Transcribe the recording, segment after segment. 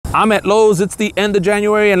I'm at Lowe's, it's the end of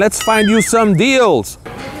January, and let's find you some deals.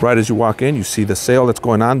 Right as you walk in, you see the sale that's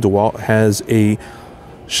going on. DeWalt has a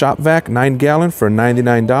shop vac 9-gallon for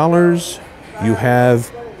 $99. You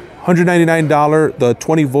have $199, the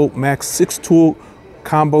 20 volt max 6-tool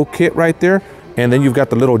combo kit right there. And then you've got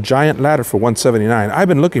the little giant ladder for $179. I've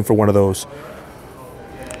been looking for one of those.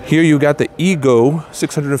 Here you got the Ego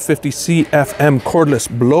 650 CFM cordless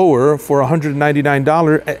blower for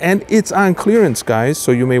 $199, and it's on clearance, guys,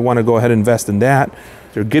 so you may want to go ahead and invest in that.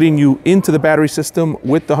 They're getting you into the battery system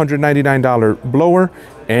with the $199 blower,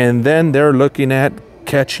 and then they're looking at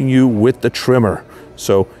catching you with the trimmer.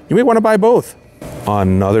 So you may want to buy both.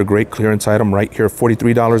 Another great clearance item right here,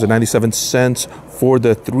 $43.97 for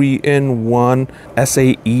the 3-in-1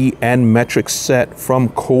 SAE and metric set from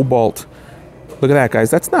Cobalt. Look at that, guys.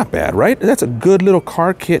 That's not bad, right? That's a good little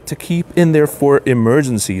car kit to keep in there for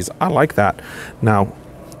emergencies. I like that. Now,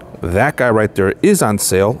 that guy right there is on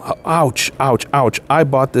sale. Ouch, ouch, ouch. I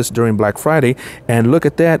bought this during Black Friday, and look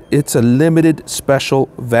at that. It's a limited special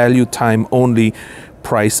value time only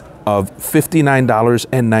price of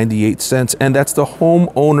 $59.98, and that's the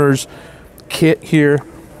homeowner's kit here.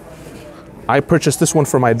 I purchased this one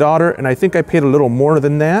for my daughter, and I think I paid a little more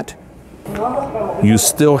than that. You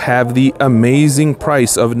still have the amazing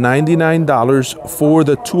price of $99 for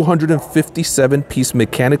the 257-piece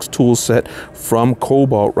mechanics tool set from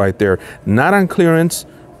Cobalt right there. Not on clearance,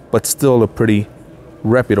 but still a pretty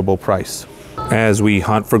reputable price. As we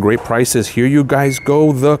hunt for great prices, here you guys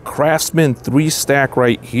go. The Craftsman 3-stack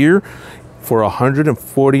right here for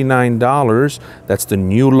 $149. That's the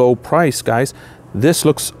new low price, guys. This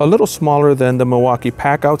looks a little smaller than the Milwaukee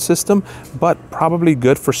Packout system, but probably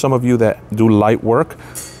good for some of you that do light work.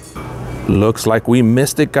 Looks like we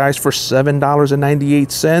missed it, guys, for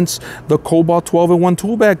 $7.98. The Cobalt 12-in-1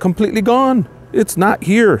 tool bag completely gone. It's not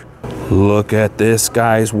here. Look at this,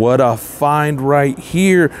 guys. What a find right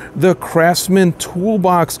here. The Craftsman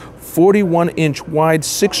Toolbox 41-inch wide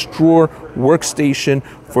 6-drawer workstation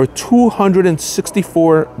for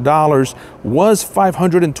 $264 was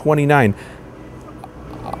 $529.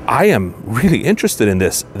 I am really interested in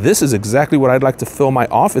this. This is exactly what I'd like to fill my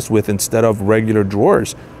office with instead of regular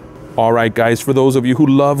drawers. All right, guys, for those of you who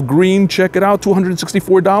love green, check it out.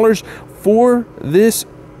 $264 for this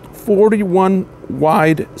 41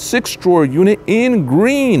 wide 6-drawer unit in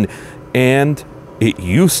green. And it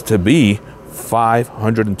used to be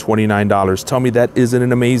 $529. Tell me that isn't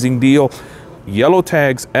an amazing deal. Yellow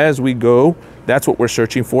tags as we go. That's what we're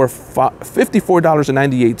searching for.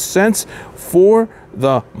 $54.98 for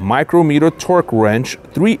the micrometer torque wrench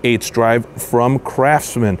 3/8 drive from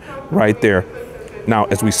Craftsman right there. Now,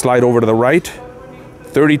 as we slide over to the right,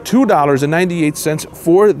 $32.98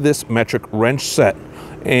 for this metric wrench set.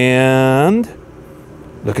 And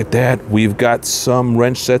look at that. We've got some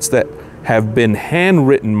wrench sets that have been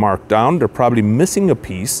handwritten marked down. They're probably missing a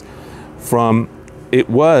piece from, it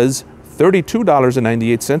was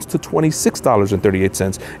 $32.98 to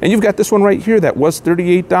 $26.38. And you've got this one right here that was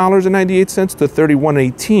 $38.98 to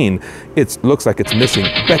 $31.18. It looks like it's missing.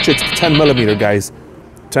 Betcha it's 10mm, guys.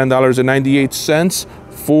 $10.98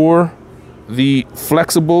 for the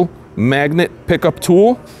flexible magnet pickup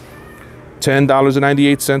tool.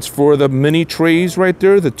 $10.98 for the mini trays right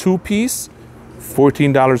there, the 2-piece.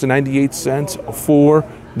 $14.98 for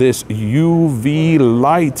this UV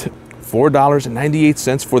light.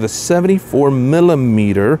 $4.98 for the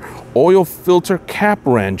 74mm oil filter cap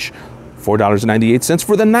wrench. $4.98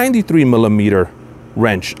 for the 93mm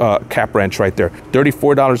wrench, cap wrench right there.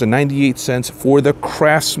 $34.98 for the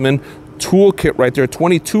Craftsman toolkit right there,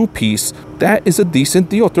 22-piece. That is a decent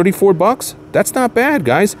deal. 34 bucks. That's not bad,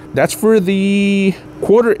 guys. That's for the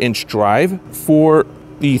 1/4-inch drive. For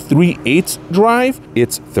the 3/8 drive,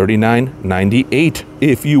 it's $39.98.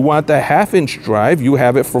 If you want the 1/2-inch drive, you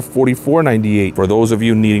have it for $44.98. For those of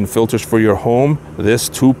you needing filters for your home, this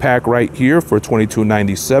 2-pack right here for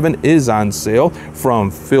 $22.97 is on sale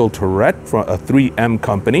from Filterette, from a 3M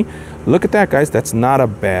company. Look at that, guys. That's not a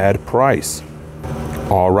bad price.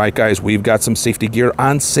 All right, guys, we've got some safety gear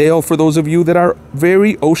on sale for those of you that are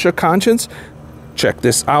very OSHA conscious. Check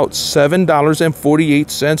this out,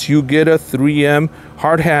 $7.48. You get a 3M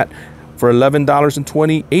hard hat. For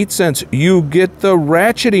 $11.28, you get the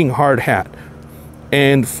ratcheting hard hat.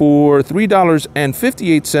 And for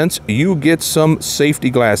 $3.58, you get some safety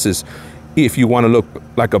glasses. If you want to look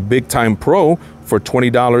like a big-time pro, for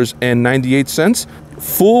 $20.98,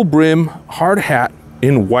 full brim hard hat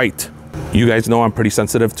in white. You guys know I'm pretty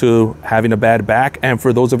sensitive to having a bad back, and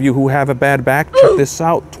for those of you who have a bad back, check this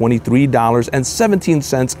out,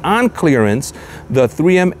 $23.17 on clearance, the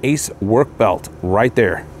 3M Ace work belt right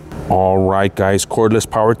there. All right, guys, cordless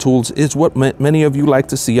power tools is what many of you like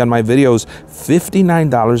to see on my videos.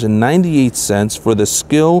 $59.98 for the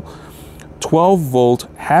Skill 12-volt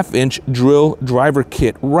half-inch drill driver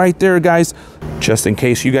kit right there, guys. Just in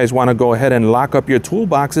case you guys want to go ahead and lock up your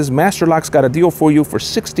toolboxes, Master Lock's got a deal for you for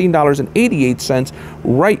 $16.88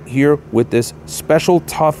 right here with this special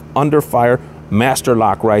tough under fire Master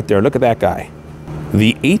Lock right there. Look at that guy.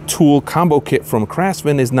 The 8-tool combo kit from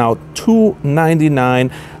Craftsman is now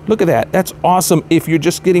 $2.99. Look at that. That's awesome. If you're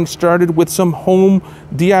just getting started with some home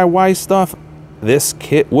DIY stuff, this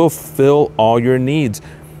kit will fill all your needs.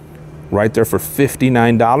 Right there for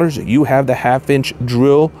 $59, you have the half-inch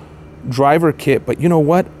drill driver kit. But you know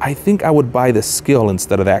what? I think I would buy the Skill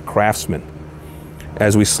instead of that Craftsman.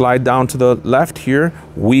 As we slide down to the left here,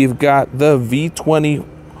 we've got the V20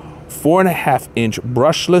 4.5-inch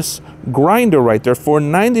brushless grinder right there for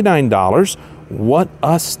 $99. What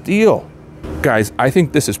a steal. Guys, I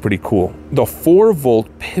think this is pretty cool. The 4-volt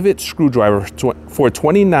pivot screwdriver for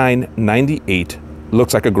 $29.98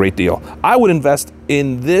 looks like a great deal. I would invest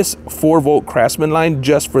in this 4-volt Craftsman line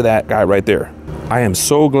just for that guy right there. I am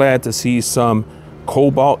so glad to see some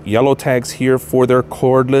cobalt yellow tags here for their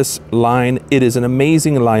cordless line. It is an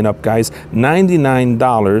amazing lineup, guys.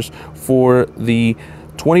 $99 for the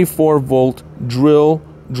 24-volt drill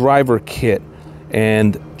driver kit.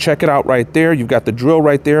 And check it out right there. You've got the drill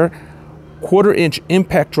right there. 1/4-inch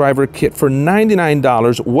impact driver kit for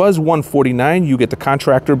 $99 was $149. You get the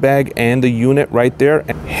contractor bag and the unit right there.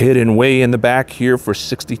 Hidden way in the back here for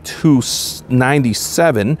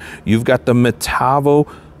 $62.97. You've got the Metavo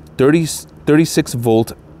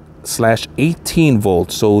 36-volt /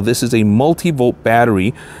 18-volt. So this is a multi-volt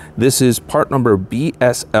battery. This is part number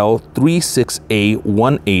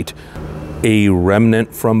BSL36A18. A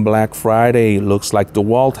remnant from Black Friday. Looks like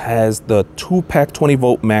DeWalt has the 2-pack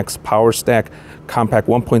 20-volt max power stack compact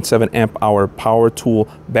 1.7 amp hour power tool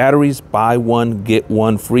batteries. Buy one, get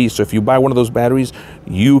one free. So if you buy one of those batteries,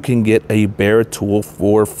 you can get a bare tool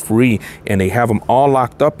for free. And they have them all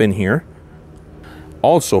locked up in here.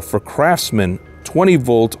 Also for Craftsman,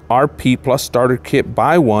 20-volt RP plus starter kit,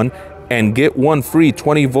 buy one and get one free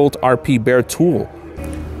 20-volt RP bare tool.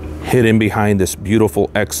 Hidden behind this beautiful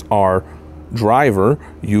XR driver,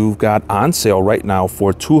 you've got on sale right now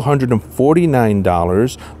for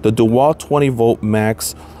 $249 the DeWalt 20-volt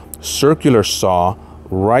max circular saw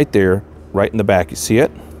right there, right in the back. You see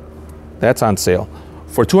it? That's on sale.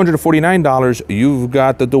 For $249, you've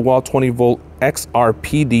got the DeWalt 20-volt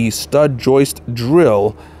XRPD stud joist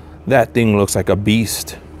drill. That thing looks like a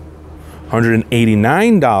beast.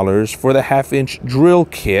 $189 for the half-inch drill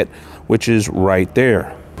kit, which is right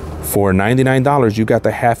there. For $99, you got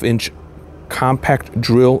the half-inch compact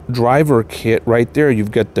drill driver kit right there.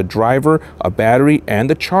 You've got the driver, a battery, and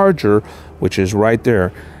the charger, which is right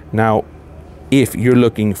there. Now, if you're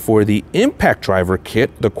looking for the impact driver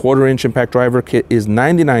kit, the 1/4-inch impact driver kit is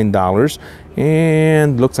 $99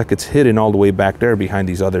 and looks like it's hidden all the way back there behind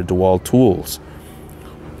these other DeWalt tools.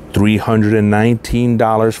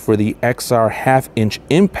 $319 for the XR half-inch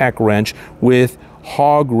impact wrench with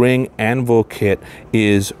hog ring anvil kit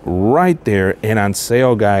is right there and on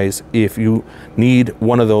sale, guys. If you need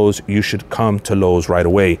one of those, you should come to Lowe's right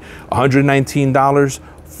away. $119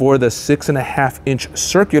 for the 6.5-inch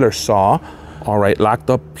circular saw. All right,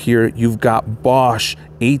 locked up here, you've got Bosch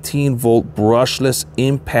 18-volt brushless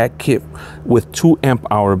impact kit with 2 amp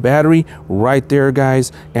hour battery right there,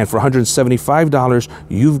 guys. And for $175,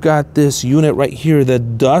 you've got this unit right here, the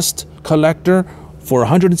dust collector, for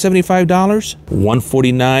 $175.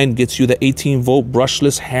 $149 gets you the 18-volt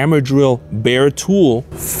brushless hammer drill bare tool.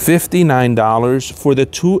 $59 for the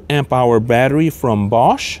 2 amp hour battery from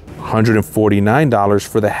Bosch. $149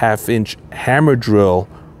 for the half-inch hammer drill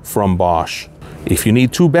from Bosch. If you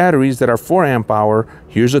need 2 batteries that are 4 amp hour,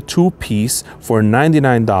 here's a 2-piece for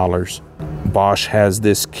 $99. Bosch has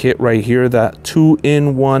this kit right here, that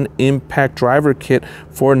 2-in-1 impact driver kit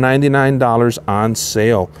for $99 on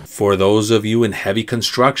sale. For those of you in heavy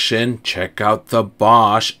construction, check out the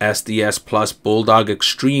Bosch SDS Plus Bulldog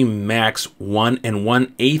Extreme Max 1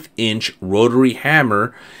 1/8 inch rotary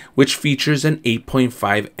hammer, which features an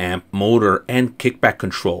 8.5 amp motor and kickback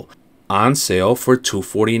control. On sale for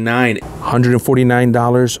 $249.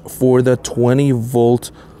 $149 for the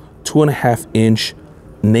 20-volt 2.5 inch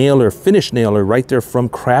nailer, finish nailer right there from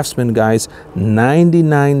Craftsman, guys.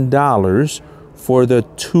 $99 for the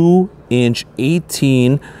 2-inch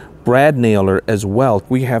 18 brad nailer as well.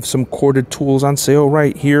 We have some corded tools on sale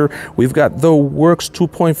right here. We've got the Works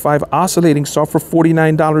 2.5 oscillating saw for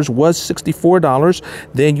 $49, was $64.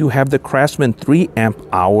 Then you have the Craftsman 3 amp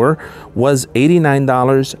hour, was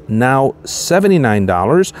 $89, now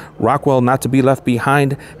 $79. Rockwell, not to be left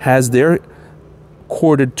behind, has their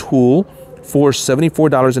corded tool for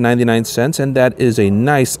 $74.99, and that is a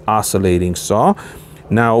nice oscillating saw.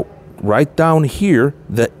 Now, right down here,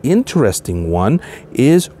 the interesting one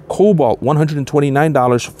is Cobalt,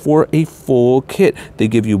 $129 for a full kit. They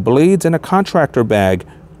give you blades and a contractor bag.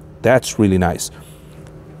 That's really nice.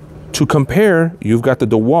 To compare, you've got the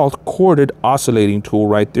DeWalt corded oscillating tool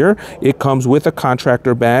right there. It comes with a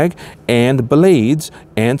contractor bag and blades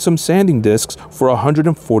and some sanding discs for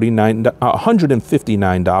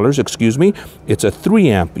 $159, excuse me. It's a 3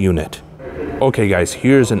 amp unit. Okay guys,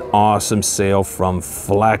 here's an awesome sale from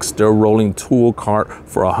Flex, their rolling tool cart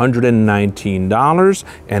for $119.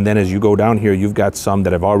 And then as you go down here, you've got some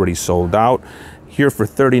that have already sold out. Here for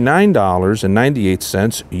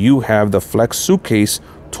 $39.98, you have the Flex suitcase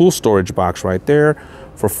tool storage box right there.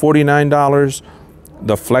 For $49,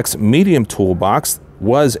 the Flex medium tool box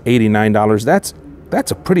was $89.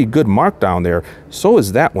 That's a pretty good markdown there. So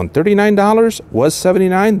is that one. $39 was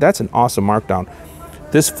 $79. That's an awesome markdown.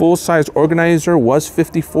 This full-size organizer was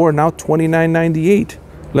 $54, now $29.98.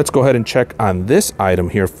 Let's go ahead and check on this item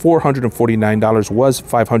here. $449 was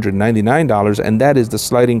 $599, and that is the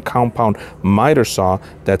sliding compound miter saw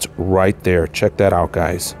that's right there. Check that out,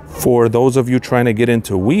 guys. For those of you trying to get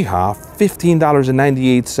into Weha,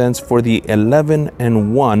 $15.98 for the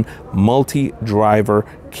 11-in-1 multi-driver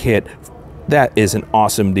kit. That is an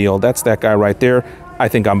awesome deal. That's that guy right there. I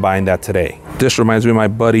think I'm buying that today. This reminds me of my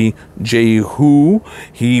buddy Jay Who.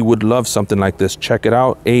 He would love something like this. Check it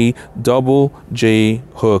out. A double J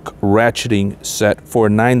hook ratcheting set for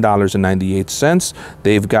 $9.98.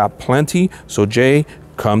 They've got plenty. So Jay,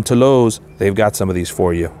 come to Lowe's. They've got some of these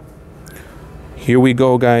for you. Here we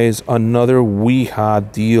go, guys. Another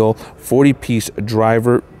Weha deal. 40-piece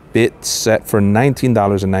driver bit set for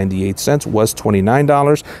 $19.98. Was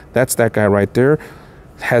 $29. That's that guy right there.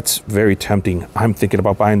 That's very tempting. I'm thinking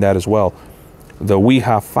about buying that as well. The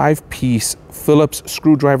Weha 5-piece Phillips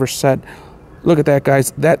screwdriver set. Look at that,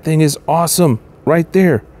 guys. That thing is awesome right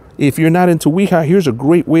there. If you're not into Weha, here's a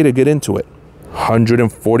great way to get into it.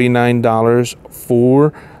 $149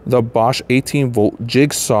 for the Bosch 18-volt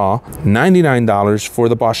jigsaw. $99 for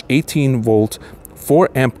the Bosch 18-volt 4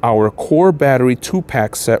 amp hour core battery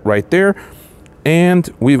 2-pack set right there. And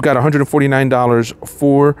we've got $149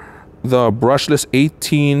 for the brushless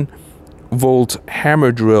 18-volt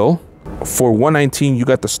hammer drill. For $119, you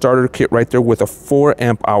got the starter kit right there with a 4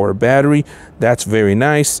 amp hour battery. That's very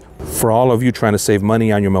nice. For all of you trying to save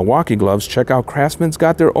money on your Milwaukee gloves, check out Craftsman's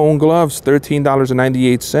got their own gloves,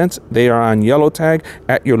 $13.98. They are on yellow tag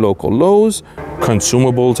at your local Lowe's.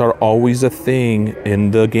 Consumables are always a thing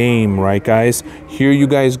in the game, right, guys? Here you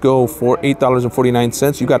guys go for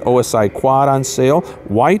 $8.49. You got OSI quad on sale,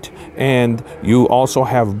 white, and you also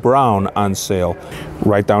have brown on sale.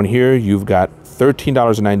 Right down here, you've got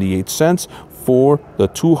 $13.98 for the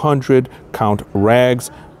 200 count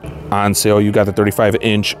rags. On sale, you got the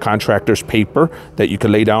 35-inch contractor's paper that you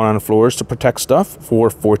can lay down on the floors to protect stuff for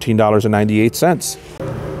 $14.98.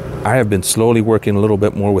 I have been slowly working a little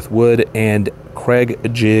bit more with wood, and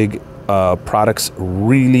Craig Jig products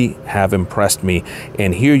really have impressed me.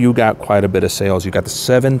 And here you got quite a bit of sales. You got the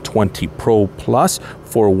 720 Pro Plus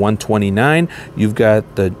for $129. You've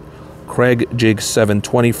got the Craig Jig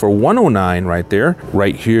 720 for $109 right there.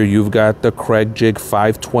 Right here, you've got the Craig Jig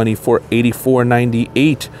 520 for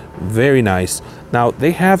 $84.98. Very nice. Now,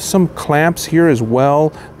 they have some clamps here as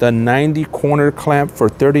well. The 90 corner clamp for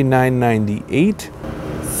 $39.98.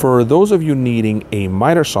 For those of you needing a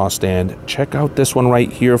miter saw stand, check out this one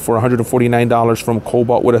right here for $149 from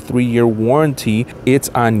Cobalt with a 3-year warranty. It's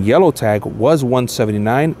on yellow tag, was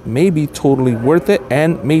 $179, may be totally worth it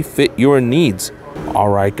and may fit your needs. All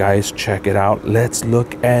right, guys, check it out. Let's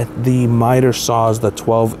look at the miter saws. The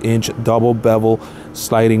 12-inch double bevel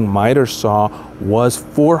sliding miter saw was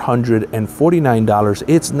 $449.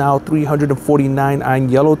 It's now $349 on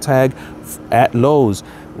yellow tag at Lowe's.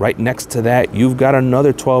 Right next to that, you've got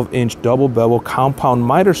another 12-inch double bevel compound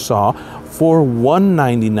miter saw for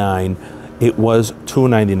 $199. It was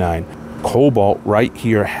 $299. Cobalt right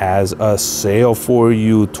here has a sale for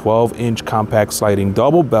you. 12-inch compact sliding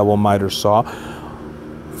double bevel miter saw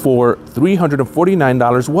for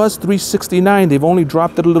 $349, was $369. They've only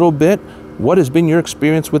dropped it a little bit. What has been your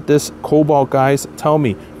experience with this Cobalt, guys? Tell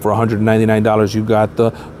me. For $199, you got the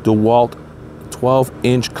DeWalt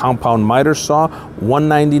 12-inch compound miter saw,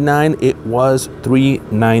 $199. It was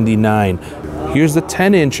 $399. Here's the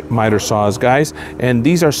 10-inch miter saws, guys, and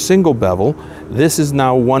these are single bevel. This is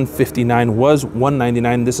now $159, was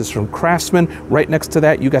 $199. This is from Craftsman. Right next to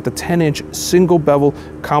that, you got the 10-inch single bevel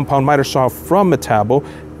compound miter saw from Metabo,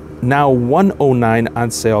 now $109 on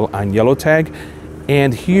sale on Yellow Tag.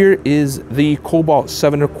 And here is the Cobalt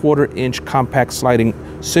 7¼ inch compact sliding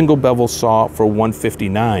single bevel saw for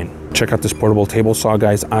 $159. Check out this portable table saw,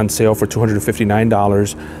 guys, on sale for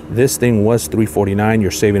 $259. This thing was $349.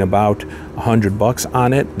 You're saving about $100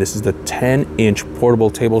 on it. This is the 10-inch portable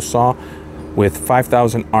table saw with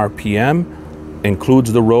 5,000 RPM.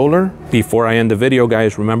 Includes the roller. Before I end the video,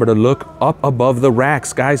 guys, remember to look up above the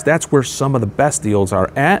racks, guys. That's where some of the best deals are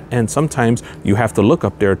at, and sometimes you have to look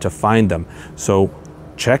up there to find them. So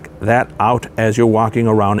check that out as you're walking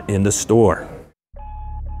around in the store.